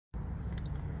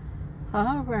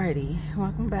Alrighty,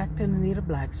 welcome back to the Nita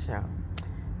Black Show.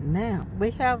 Now,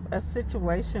 we have a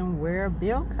situation where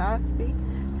Bill Cosby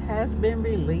has been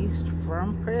released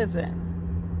from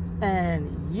prison.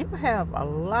 And you have a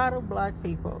lot of black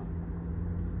people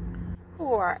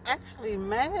who are actually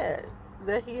mad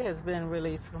that he has been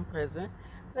released from prison.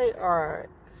 They are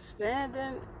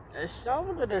standing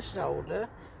shoulder to shoulder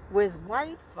with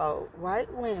white folk,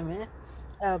 white women,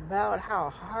 about how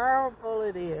horrible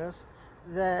it is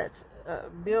that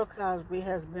Bill Cosby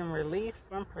has been released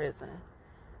from prison.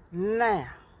 Now,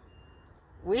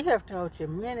 we have told you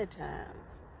many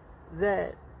times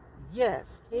that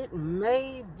yes, it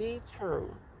may be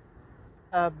true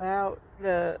about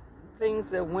the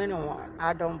things that went on.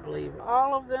 I don't believe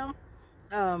all of them.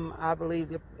 I believe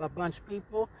that a bunch of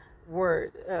people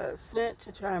were sent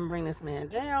to try and bring this man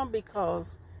down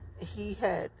because he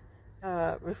had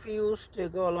refused to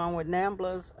go along with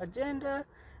NAMBLA's agenda.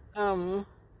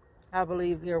 I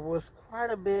believe there was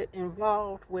quite a bit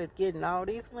involved with getting all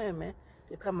these women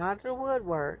to come out of the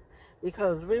woodwork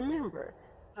because remember,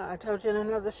 I told you in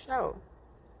another show,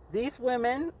 these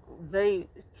women, they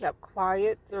kept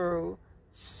quiet through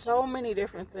so many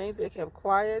different things. They kept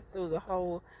quiet through the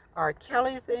whole R.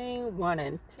 Kelly thing,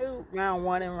 round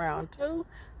 1 and round 2.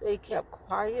 They kept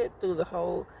quiet through the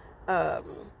whole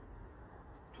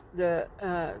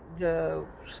the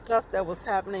stuff that was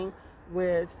happening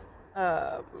with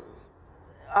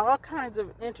all kinds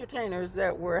of entertainers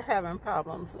that were having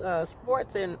problems,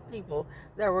 sports and people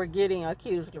that were getting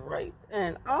accused of rape,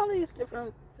 and all these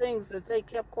different things that they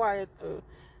kept quiet through,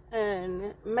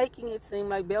 and making it seem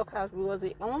like Bill Cosby was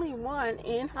the only one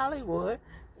in Hollywood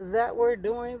that were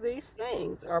doing these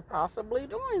things, or possibly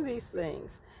doing these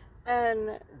things.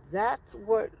 And that's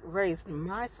what raised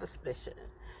my suspicion.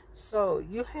 So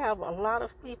you have a lot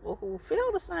of people who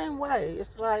feel the same way.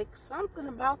 It's like something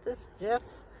about this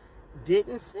just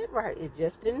didn't sit right. It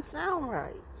just didn't sound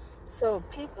right. So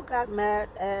people got mad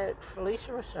at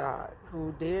Phylicia Rashad,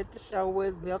 who did the show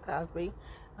with Bill Cosby,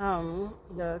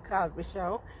 the Cosby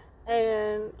Show,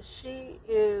 and she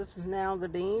is now the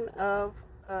dean of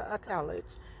a college,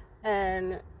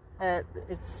 and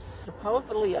it's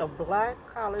supposedly a black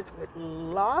college with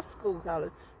law school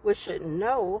college, which should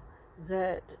know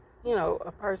that,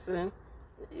 a person,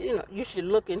 you should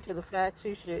look into the facts.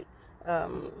 You should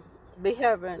be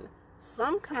having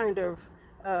some kind of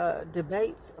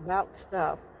debates about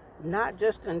stuff, not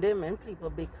just condemning people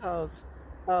because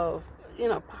of,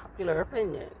 popular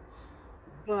opinion.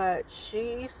 But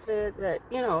she said that,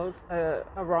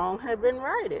 a wrong had been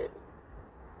righted,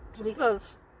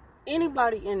 because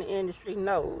anybody in the industry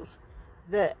knows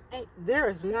that there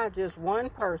is not just one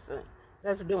person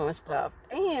that's doing stuff.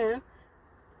 And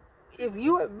if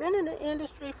you have been in the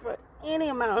industry for any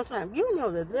amount of time, you know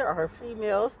that there are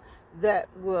females that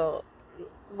will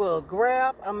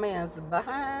grab a man's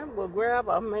behind, will grab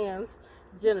a man's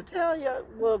genitalia,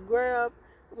 will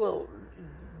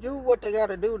do what they got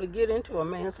to do to get into a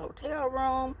man's hotel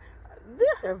room.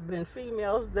 There have been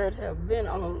females that have been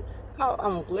on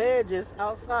ledges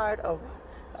outside of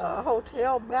a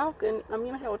hotel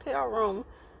room,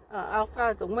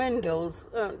 outside the windows,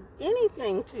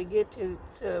 anything to get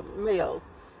to males.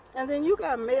 And then you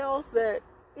got males that,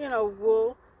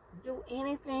 will do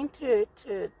anything to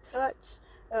touch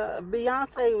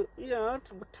Beyonce, to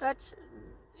touch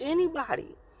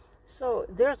anybody. So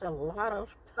there's a lot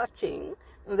of touching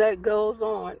that goes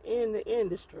on in the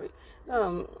industry.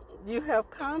 You have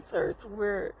concerts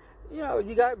where,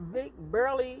 you got big,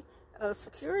 burly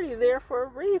security there for a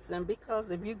reason,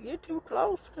 because if you get too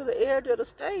close to the edge of the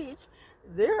stage,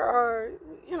 there are,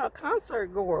 concert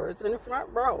goers in the front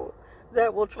row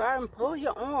that will try and pull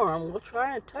your arm, will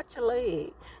try and touch your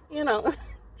leg,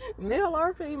 male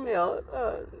or female,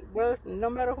 well, no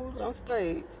matter who's on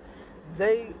stage,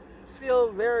 they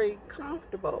feel very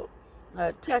comfortable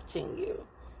touching you.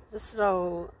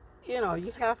 So,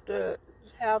 you have to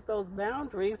have those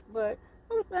boundaries, but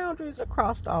those boundaries are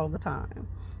crossed all the time.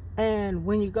 And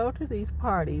when you go to these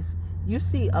parties, you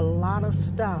see a lot of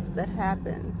stuff that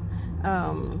happens.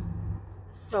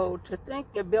 So to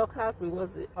think that Bill Cosby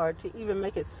or to even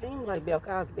make it seem like Bill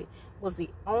Cosby was the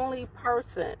only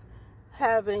person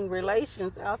having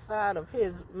relations outside of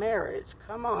his marriage,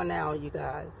 come on now, you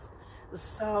guys.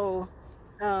 So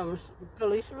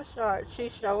Phylicia Rashad, she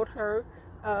showed her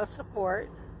support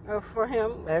for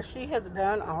him, as she has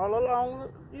done all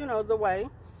along, the way.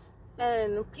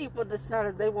 And people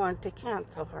decided they wanted to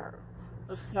cancel her.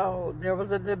 So there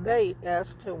was a debate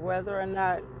as to whether or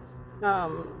not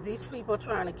these people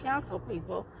trying to cancel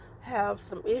people have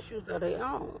some issues of their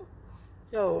own.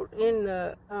 So in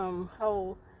the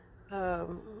whole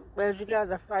as you guys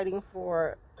are fighting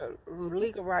for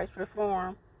legal rights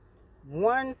reform,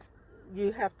 one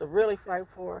you have to really fight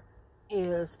for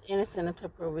is innocent until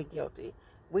proven guilty.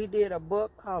 We did a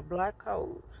book called Black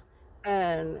Codes,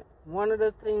 and one of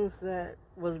the things that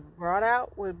was brought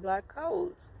out with Black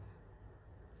Codes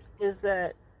is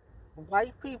that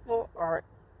white people are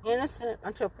innocent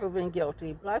until proven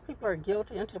guilty. Black people are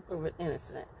guilty until proven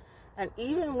innocent. And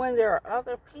even when there are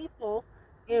other people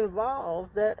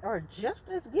involved that are just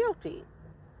as guilty,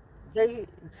 they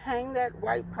hang that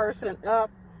white person up,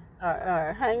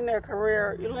 hang their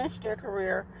career, lynch their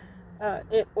career,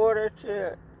 in order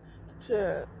to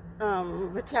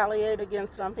retaliate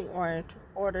against something, or in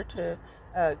order to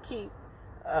keep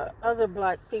other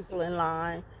black people in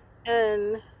line.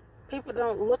 And people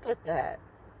don't look at that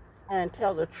and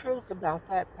tell the truth about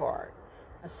that part.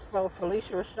 So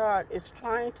Phylicia Rashad is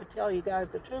trying to tell you guys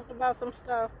the truth about some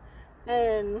stuff,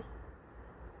 and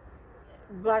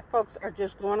black folks are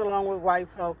just going along with white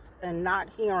folks and not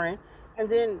hearing. And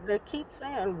then they keep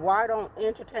saying, why don't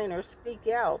entertainers speak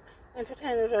out?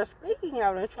 Entertainers are speaking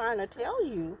out and trying to tell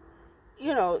you,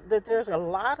 that there's a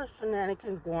lot of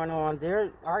shenanigans going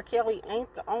on. R. Kelly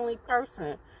ain't the only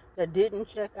person that didn't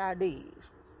check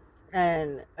IDs.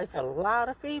 And it's a lot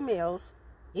of females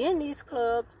in these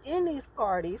clubs, in these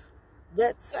parties,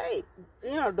 that say,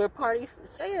 the party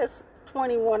says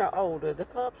 21 or older. The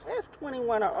club says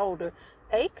 21 or older.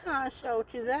 Akon showed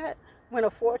you that when a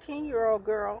 14-year-old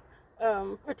girl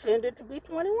pretended to be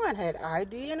 21, had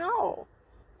ID and all.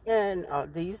 And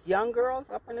these young girls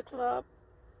up in the club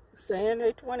saying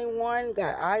they're 21,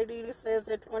 got ID that says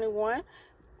they're 21,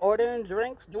 ordering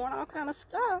drinks, doing all kind of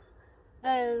stuff.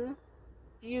 And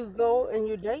you go and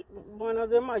you date one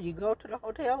of them, or you go to the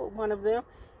hotel with one of them,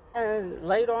 and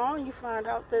later on you find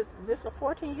out that this is a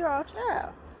 14-year-old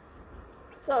child.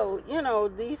 So,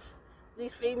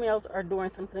 these females are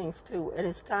doing some things too, and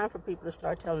it's time for people to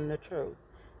start telling the truth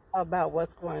about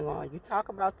what's going on. You talk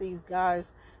about these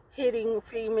guys hitting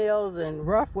females and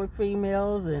rough with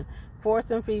females and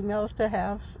forcing females to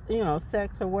have,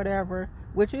 sex or whatever,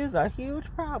 which is a huge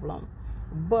problem.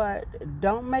 But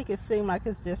don't make it seem like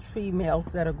it's just females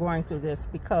that are going through this,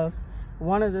 because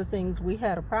one of the things we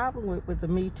had a problem with the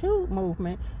Me Too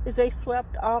movement is they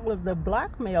swept all of the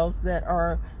black males that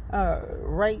are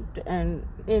raped and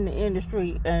in the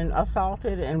industry and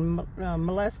assaulted and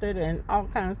molested and all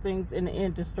kinds of things in the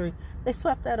industry. They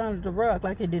swept that under the rug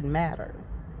like it didn't matter.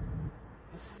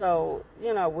 So,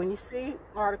 when you see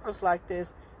articles like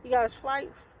this, you guys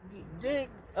dig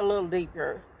a little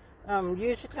deeper.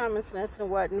 Use your common sense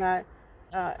and whatnot.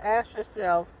 Ask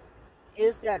yourself,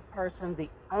 is that person the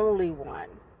only one?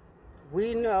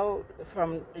 We know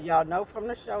from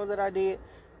the show that I did,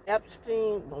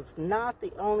 Epstein was not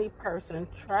the only person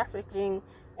trafficking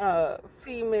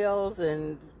females,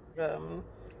 and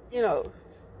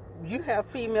you have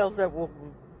females that will,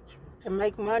 to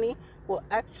make money, will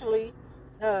actually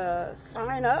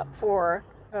sign up for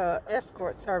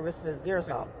escort services. There's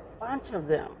a bunch of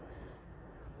them.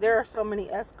 There are so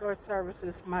many escort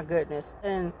services, my goodness.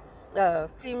 And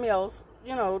females,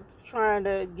 trying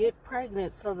to get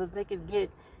pregnant so that they could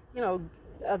get,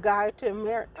 a guy to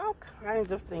marry. All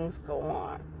kinds of things go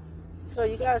on. So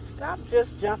you guys stop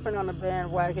just jumping on the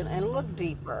bandwagon and look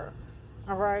deeper.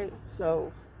 All right?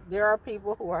 So there are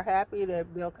people who are happy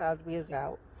that Bill Cosby is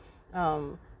out.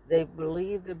 They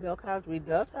believe that Bill Cosby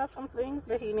does have some things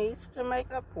that he needs to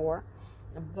make up for,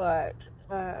 but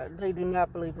they do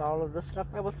not believe all of the stuff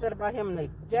that was said about him, and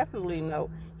they definitely know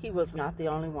he was not the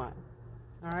only one.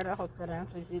 All right, I hope that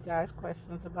answers you guys'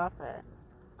 questions about that.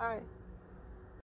 Bye.